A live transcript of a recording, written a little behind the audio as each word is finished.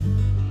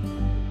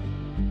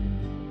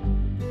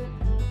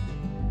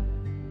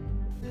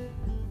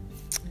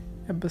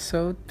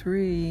Episode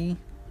 3,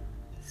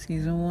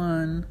 Season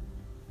 1.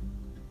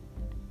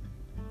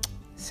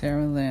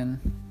 Sarah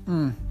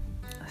Lynn.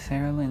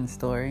 Sarah Lynn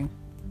story.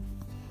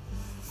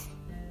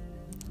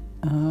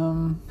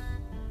 I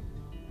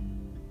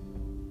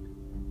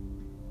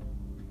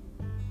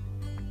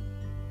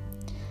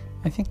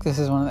think this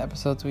is one of the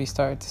episodes we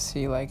start to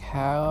see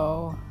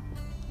how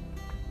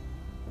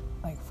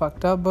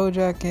fucked up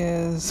BoJack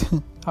is,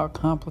 how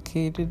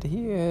complicated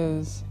he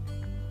is.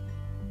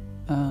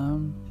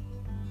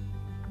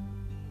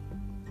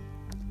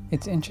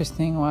 It's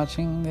interesting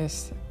watching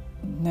this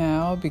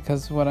now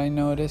because what I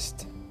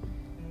noticed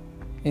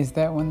is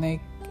that when they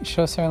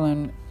show Sarah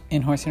Lynn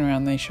in Horsing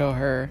Around, they show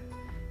her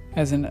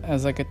as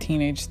a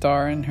teenage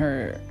star, and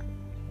her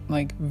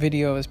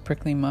video is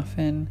Prickly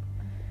Muffin.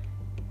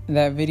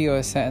 That video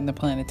is set in the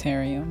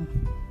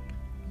planetarium,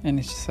 and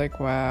it's just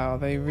wow,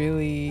 they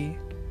really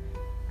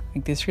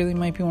this really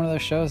might be one of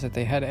those shows that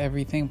they had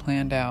everything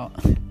planned out.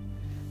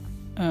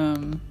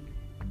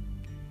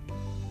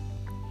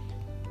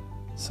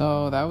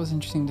 So that was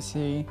interesting to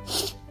see.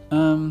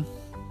 And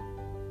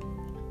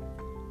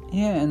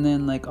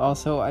then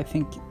also I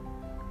think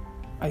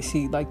I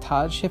see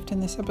Todd shift in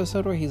this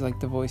episode where he's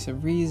the voice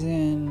of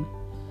reason.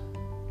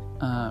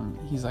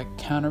 He's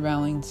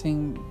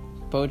counterbalancing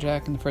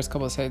BoJack in the first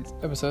couple of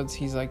episodes.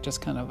 He's just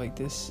kind of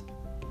this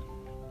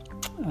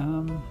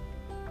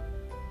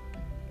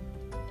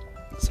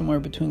somewhere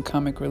between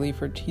comic relief,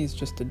 or he's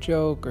just a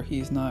joke, or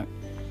he's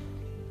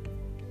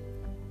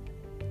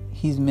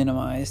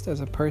minimized as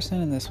a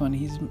person. In this one,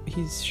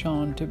 he's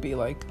shown to be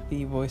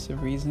the voice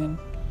of reason.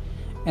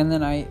 And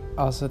then I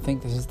also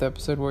think this is the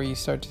episode where you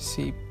start to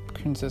see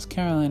Princess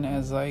Carolyn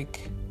as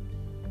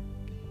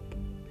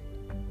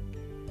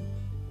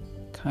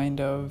kind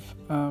of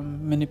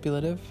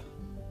manipulative,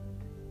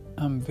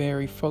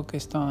 very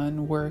focused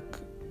on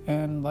work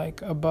and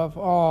above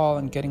all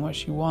and getting what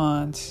she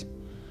wants.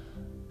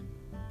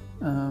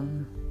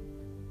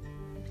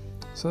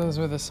 So those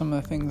were some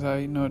of the things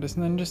I noticed.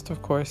 And then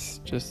of course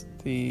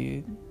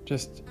the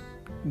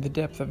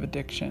depth of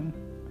addiction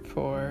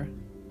for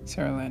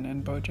Sarah Lynn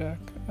and BoJack.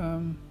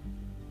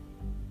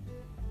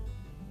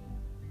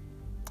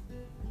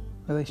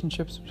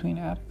 Relationships between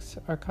addicts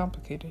are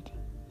complicated.